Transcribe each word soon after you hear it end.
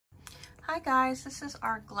Hi guys, this is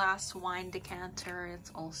our glass wine decanter.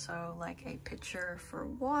 It's also like a pitcher for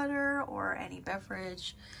water or any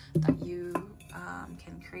beverage that you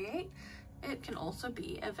can create. It can also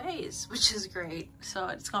be a vase, which is great. So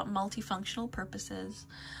it's got multifunctional purposes.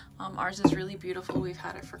 Ours is really beautiful. We've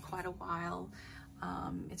had it for quite a while.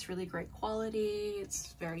 It's really great quality.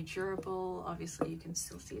 It's very durable. Obviously you can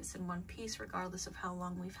still see it's in one piece regardless of how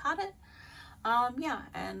long we've had it. Yeah,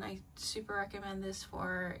 and I super recommend this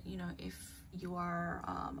for, you know, if you are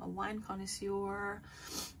a wine connoisseur,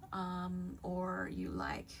 or you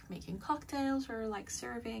like making cocktails or like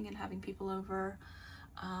serving and having people over,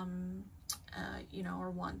 you know,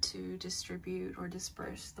 or want to distribute or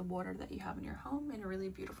disperse the water that you have in your home in a really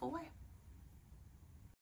beautiful way.